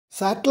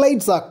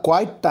Satellites are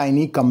quite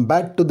tiny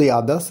compared to the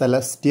other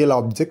celestial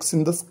objects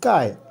in the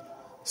sky.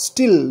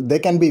 Still, they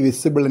can be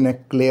visible in a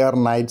clear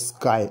night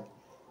sky.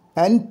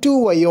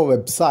 N2YO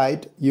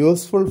website,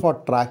 useful for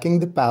tracking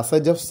the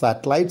passage of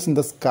satellites in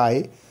the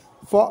sky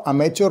for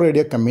amateur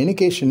radio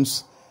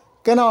communications,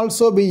 can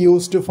also be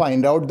used to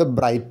find out the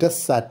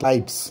brightest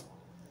satellites.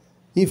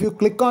 If you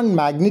click on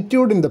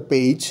magnitude in the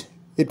page,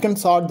 it can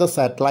sort the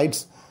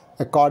satellites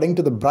according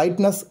to the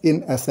brightness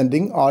in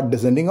ascending or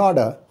descending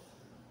order.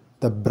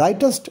 The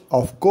brightest,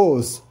 of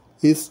course,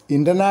 is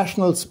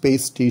International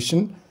Space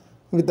Station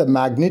with a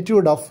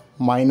magnitude of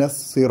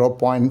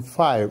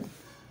 -0.5.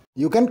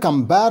 You can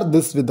compare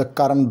this with the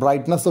current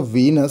brightness of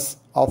Venus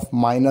of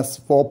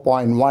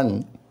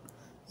 -4.1.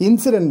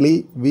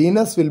 Incidentally,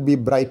 Venus will be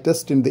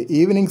brightest in the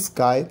evening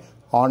sky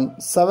on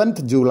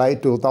 7th July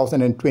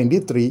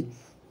 2023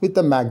 with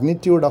a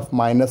magnitude of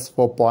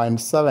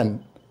 -4.7.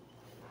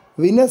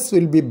 Venus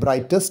will be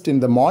brightest in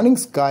the morning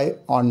sky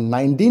on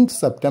 19th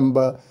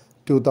September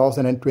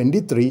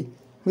 2023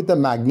 with a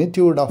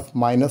magnitude of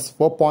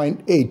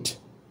 -4.8.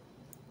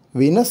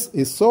 Venus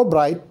is so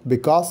bright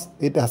because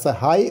it has a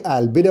high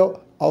albedo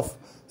of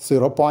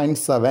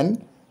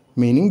 0.7,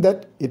 meaning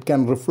that it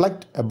can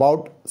reflect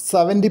about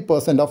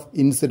 70% of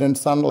incident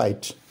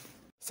sunlight.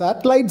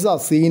 Satellites are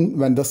seen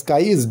when the sky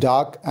is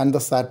dark and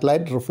the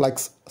satellite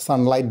reflects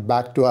sunlight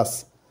back to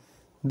us.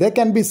 They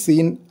can be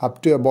seen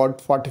up to about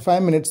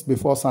 45 minutes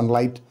before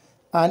sunlight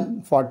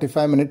and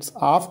 45 minutes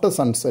after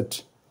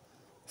sunset.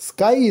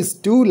 Sky is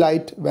too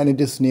light when it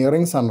is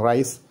nearing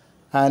sunrise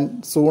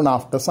and soon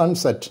after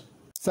sunset.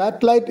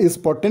 Satellite is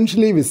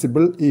potentially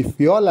visible if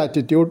your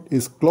latitude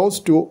is close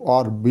to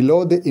or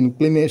below the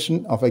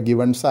inclination of a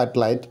given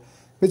satellite,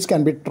 which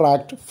can be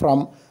tracked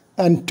from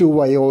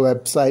N2YO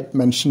website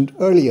mentioned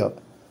earlier.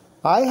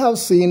 I have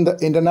seen the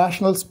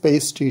International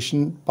Space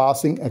Station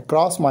passing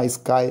across my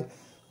sky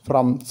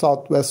from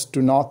southwest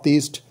to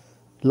northeast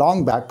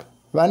long back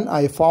when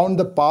I found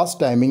the pass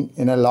timing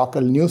in a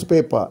local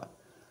newspaper.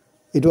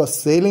 It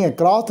was sailing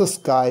across the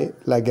sky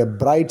like a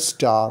bright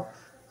star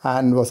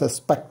and was a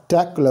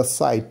spectacular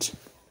sight.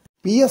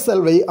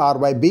 PSLV R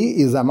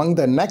is among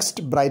the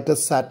next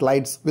brightest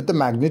satellites with a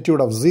magnitude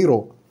of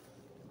 0.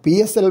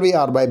 PSLV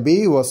R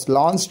was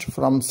launched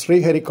from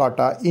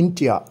Sriharikota,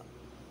 India.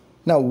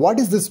 Now, what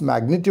is this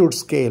magnitude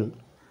scale?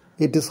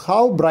 It is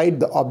how bright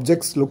the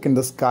objects look in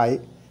the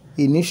sky,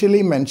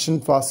 initially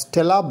mentioned for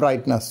stellar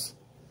brightness.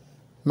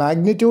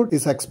 Magnitude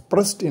is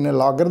expressed in a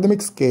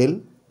logarithmic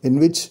scale in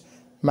which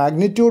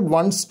magnitude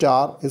 1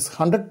 star is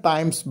 100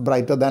 times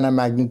brighter than a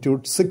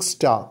magnitude 6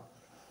 star.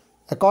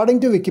 According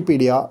to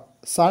Wikipedia,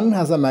 Sun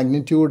has a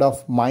magnitude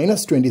of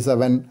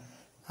 -27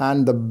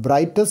 and the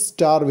brightest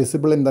star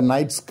visible in the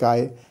night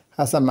sky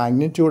has a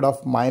magnitude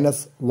of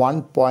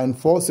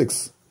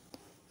 -1.46.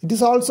 It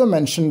is also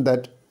mentioned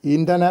that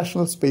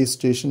International Space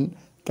Station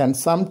can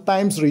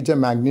sometimes reach a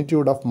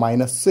magnitude of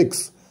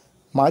 -6,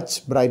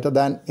 much brighter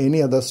than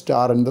any other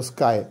star in the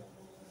sky.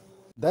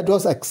 That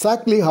was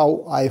exactly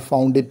how I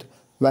found it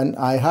when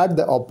I had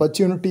the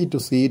opportunity to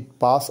see it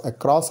pass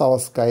across our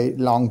sky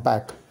long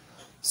back.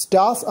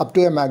 Stars up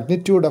to a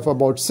magnitude of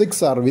about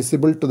 6 are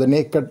visible to the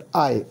naked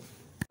eye.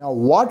 Now,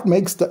 what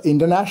makes the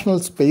International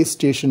Space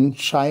Station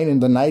shine in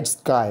the night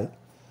sky?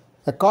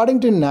 According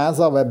to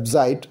NASA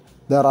website,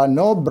 there are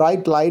no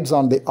bright lights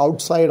on the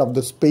outside of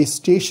the space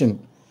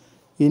station.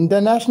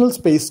 International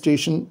Space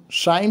Station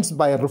shines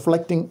by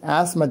reflecting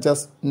as much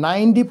as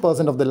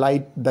 90% of the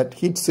light that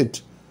hits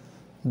it.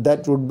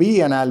 That would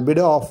be an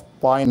albedo of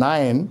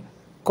 0.9,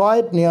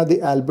 quite near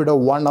the albedo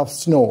 1 of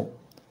snow.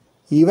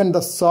 Even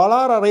the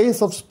solar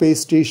arrays of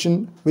space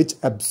station, which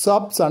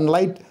absorb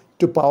sunlight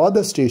to power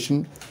the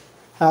station,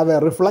 have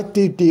a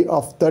reflectivity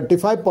of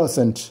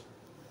 35%.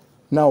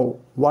 Now,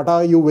 what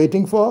are you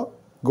waiting for?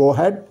 Go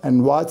ahead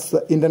and watch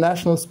the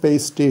International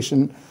Space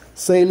Station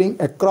sailing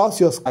across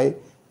your sky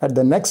at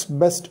the next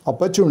best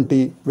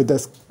opportunity with a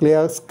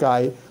clear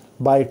sky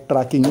by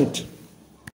tracking it.